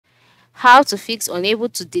How to fix unable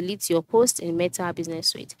to delete your post in Meta Business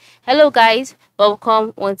Suite. Hello guys,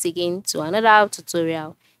 welcome once again to another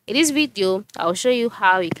tutorial. In this video, I'll show you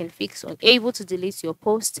how you can fix unable to delete your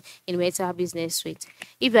post in Meta Business Suite.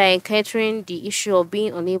 If you are encountering the issue of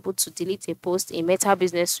being unable to delete a post in Meta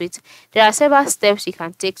Business Suite, there are several steps you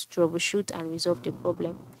can take to troubleshoot and resolve the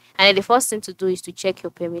problem. And then the first thing to do is to check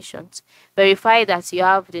your permissions. Verify that you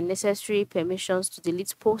have the necessary permissions to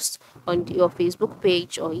delete posts on your Facebook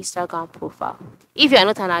page or Instagram profile. If you are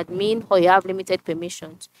not an admin or you have limited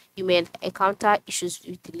permissions, you may encounter issues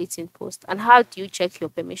with deleting posts. And how do you check your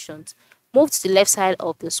permissions? Move to the left side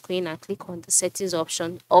of the screen and click on the settings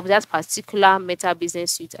option of that particular Meta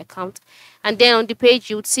Business Suite account. And then on the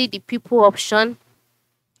page, you would see the people option.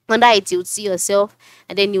 Under it, you'll see yourself,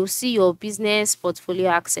 and then you'll see your business portfolio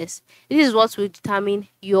access. This is what will determine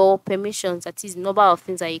your permissions, that is the number of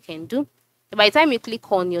things that you can do. By the time you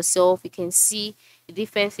click on yourself, you can see the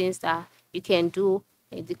different things that you can do,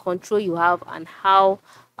 the control you have, and how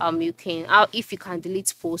if you can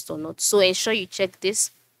delete posts or not. So ensure you check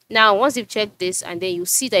this. Now, once you've checked this, and then you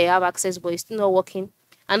see that you have access, but it's still not working,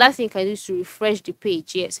 another thing you can do is to refresh the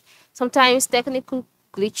page. Yes, sometimes technical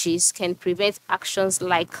glitches can prevent actions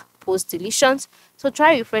like post deletions. So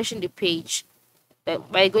try refreshing the page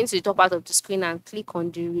by going to the top part of the screen and click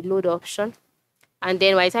on the reload option. And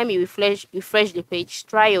then by the time you refresh the page,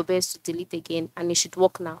 try your best to delete again, and it should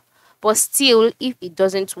work now. But still, if it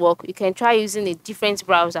doesn't work, you can try using a different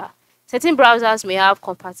browser. Certain browsers may have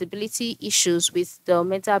compatibility issues with the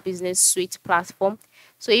Meta Business Suite platform.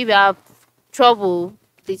 So if you have trouble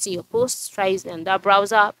deleting your posts, try using that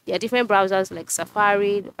browser. There are different browsers like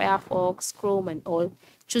Safari, Firefox, Chrome, and all.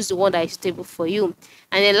 Choose the one that is suitable for you.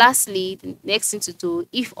 And then lastly, the next thing to do,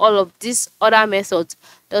 if all of these other methods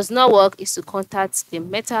does not work, is to contact the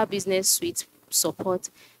Meta Business Suite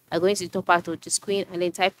support by going to the top part of the screen and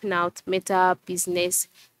then typing out Meta Business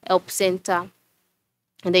Help Center,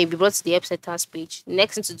 and then you'll be brought to the Help Centers page. The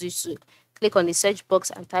next thing to do is to click on the search box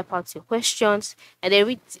and type out your questions, and then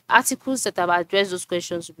read the articles that have addressed those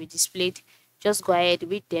questions will be displayed. Just go ahead,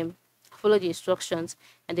 read them, follow the instructions,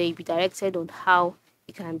 and then you'll be directed on how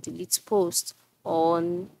you can delete posts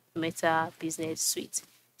on Meta Business Suite.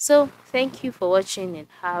 So thank you for watching and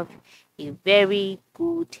have a very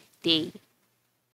good day.